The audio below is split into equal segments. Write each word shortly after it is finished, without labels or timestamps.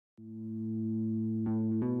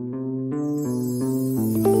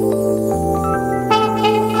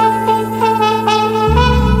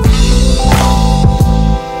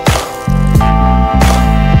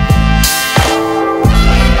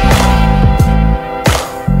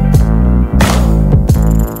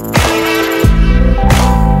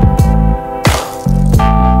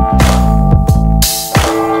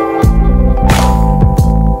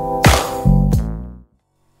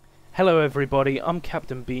everybody, I'm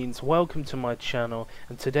Captain Beans, welcome to my channel,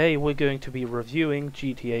 and today we're going to be reviewing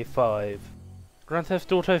GTA 5. Grand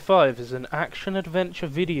Theft Auto 5 is an action-adventure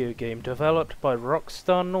video game developed by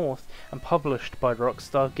Rockstar North and published by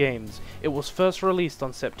Rockstar Games. It was first released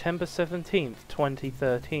on September 17th,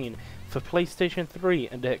 2013 for PlayStation 3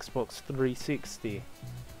 and Xbox 360.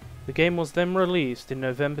 The game was then released in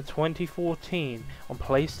November 2014 on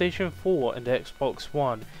PlayStation 4 and Xbox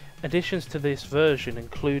One. Additions to this version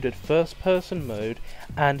included first-person mode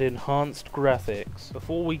and enhanced graphics.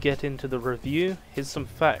 Before we get into the review, here's some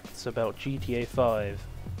facts about GTA 5.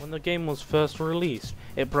 When the game was first released,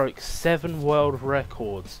 it broke 7 world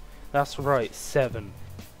records. That's right, 7.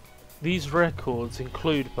 These records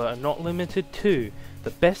include, but are not limited to, the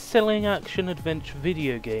best-selling action-adventure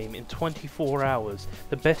video game in 24 hours,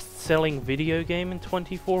 the best-selling video game in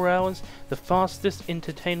 24 hours, the fastest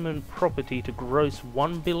entertainment property to gross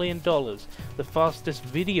 $1 billion, the fastest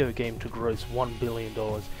video game to gross $1 billion,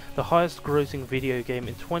 the highest-grossing video game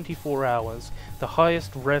in 24 hours, the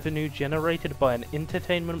highest revenue generated by an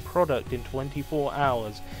entertainment product in 24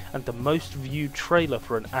 hours, and the most viewed trailer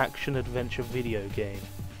for an action-adventure video game.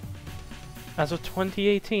 As of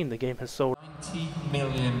 2018, the game has sold 90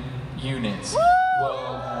 million units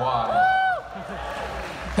worldwide.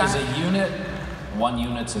 As a unit, 1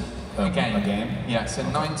 unit's a game. Yeah, so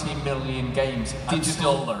 90 million games. I'm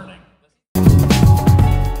still learning.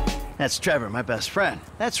 That's Trevor, my best friend.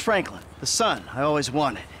 That's Franklin, the son I always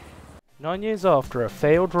wanted. 9 years after a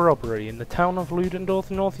failed robbery in the town of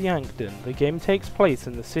Ludendorff, North Yankton, the game takes place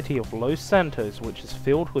in the city of Los Santos, which is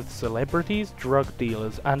filled with celebrities, drug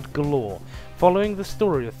dealers, and galore, following the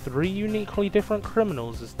story of 3 uniquely different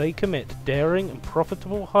criminals as they commit daring and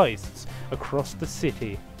profitable heists across the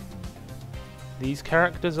city. These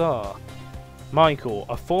characters are Michael,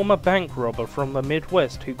 a former bank robber from the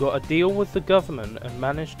Midwest who got a deal with the government and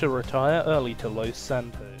managed to retire early to Los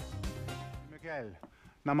Santos. Miguel,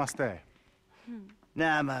 namaste.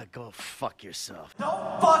 Nah, go fuck yourself.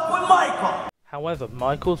 Don't fuck with Michael! However,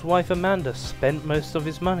 Michael's wife Amanda spent most of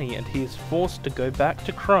his money and he is forced to go back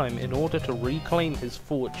to crime in order to reclaim his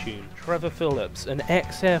fortune. Trevor Phillips, an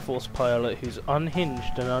ex-Air Force pilot who's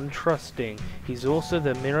unhinged and untrusting, he's also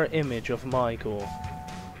the mirror image of Michael.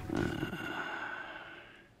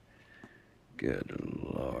 Good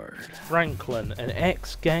lord. Franklin, an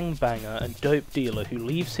ex-gangbanger and dope dealer who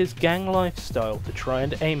leaves his gang lifestyle to try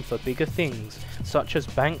and aim for bigger things, such as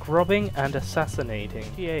bank robbing and assassinating.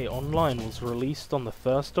 GTA Online was released on the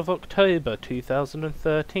 1st of October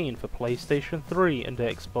 2013 for PlayStation 3 and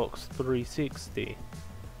Xbox 360.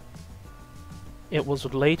 It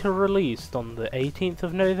was later released on the 18th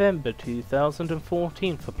of November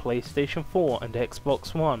 2014 for PlayStation 4 and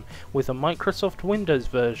Xbox One, with a Microsoft Windows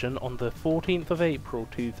version on the 14th of April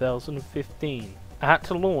 2015.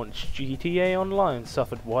 At launch, GTA Online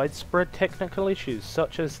suffered widespread technical issues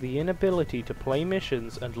such as the inability to play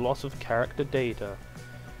missions and loss of character data.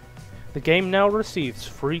 The game now receives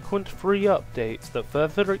frequent free updates that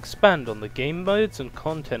further expand on the game modes and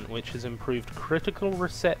content, which has improved critical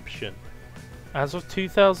reception. As of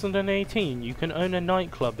 2018, you can own a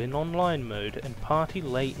nightclub in online mode and party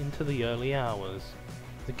late into the early hours.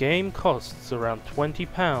 The game costs around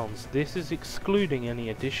 £20, this is excluding any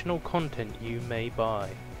additional content you may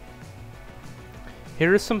buy.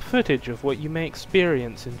 Here is some footage of what you may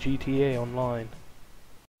experience in GTA Online.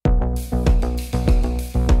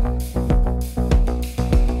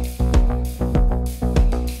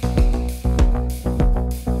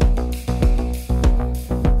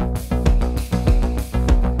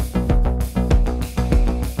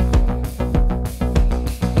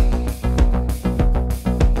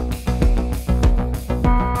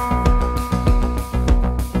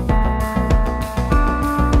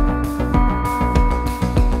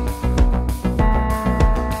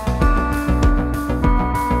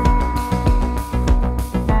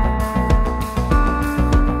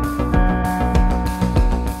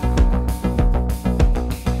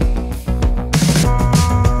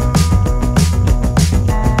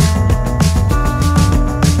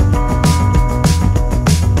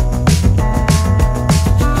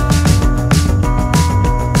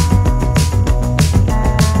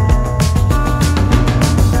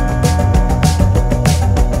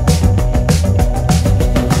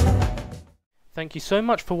 Thank you so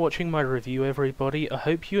much for watching my review, everybody. I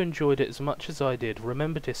hope you enjoyed it as much as I did.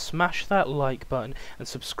 Remember to smash that like button and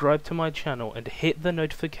subscribe to my channel and hit the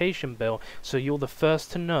notification bell so you're the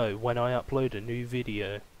first to know when I upload a new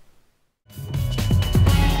video.